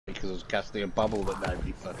because I was casting a bubble that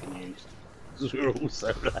nobody fucking used. Because we were all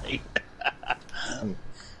so late.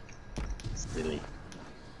 Silly.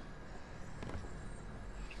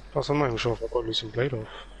 Plus, I'm not even sure if I've got Lucien Blade off.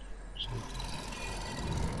 So.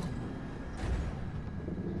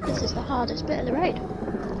 This is the hardest bit of the raid.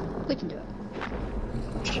 We can do it.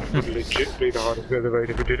 It would legit be the hardest bit of the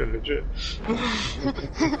raid if we did it legit.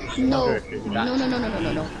 No.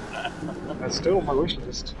 No. That's still on my wish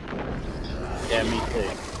list. Yeah, me too.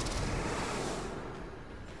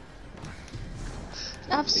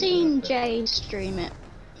 I've seen Jay stream it,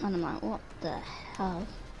 and I'm like, what the hell?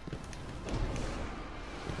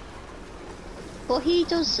 But he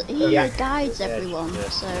guides everyone,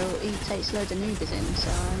 so he takes loads of newbies in,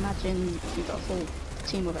 so I imagine you've got a full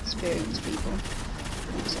team of experienced people.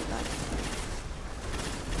 Things like that.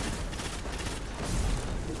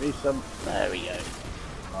 Do some. There we go.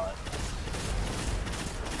 Right.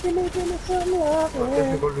 I've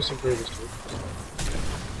definitely got Lucien Blade this time.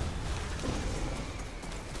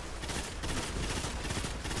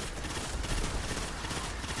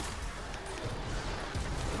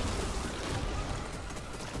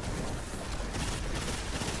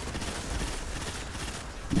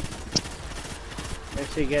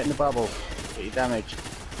 Let's see, get in the bubble. Get your damage.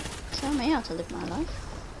 Tell me how to live my life.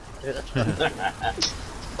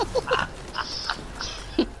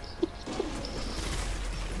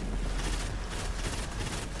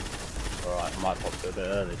 Alright, I might pop to a bit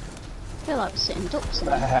early. I feel like we're sitting ducks in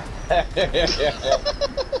there.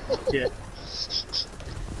 Yeah.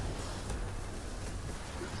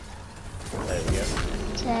 There we go.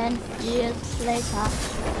 10 years later.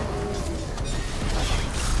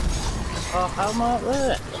 Oh, how am I up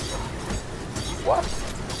there? What?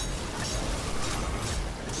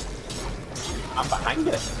 I'm behind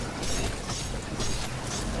it.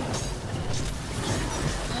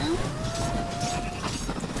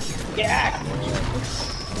 Yeah!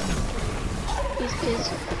 He's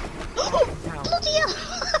bloody hell!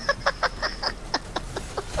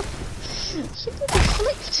 She bloody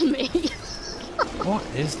flicked me! What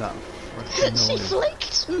is that? She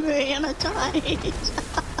flicked me and I died!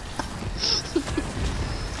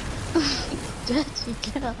 Dirty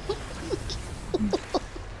girl.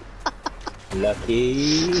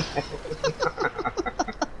 Lucky.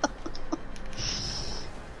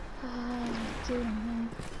 Oh, dear me.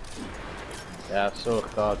 Yeah, I saw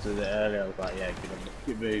cards of it earlier. I was like, yeah,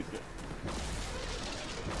 good move.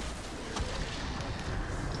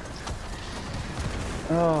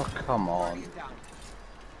 Oh, come on.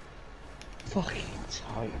 Fucking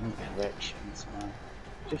Titan corrections, man.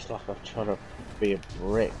 Just like I've tried to be a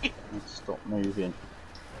brick and stop moving.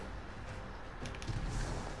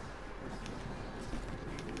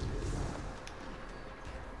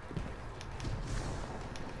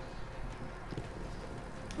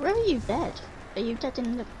 Where are you dead? Are you dead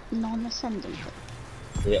in the non-ascendant?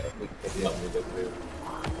 Yeah,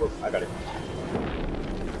 oh, I got it.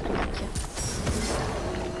 Gotcha.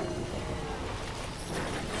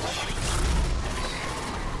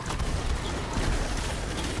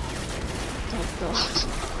 Oh god.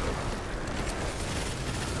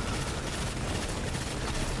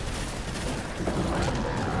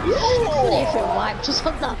 Funny if it wiped us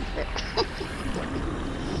on that bit.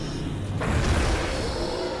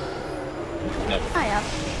 I have.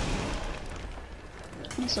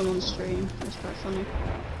 I saw someone's stream. It was quite funny.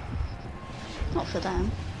 Not for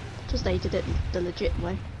them, because they did it the legit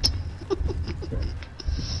way. Did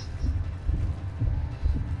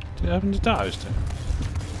it happen to Dao's too?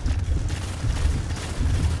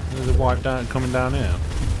 There's a wipe down coming down here.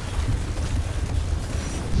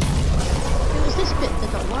 It was this bit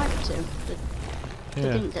that got wiped to. They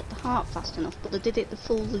Yeah. didn't get the heart fast enough, but they did it the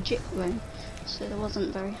full legit way, so they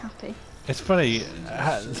wasn't very happy. It's funny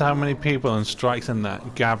how many people and strikes in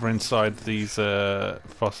that gather inside these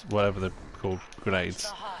whatever they're called,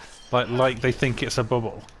 grenades. Like they think it's a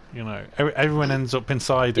bubble. You know, everyone ends up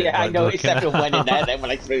inside it. Yeah, like, I noticed everyone went in there then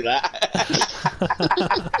when I threw that.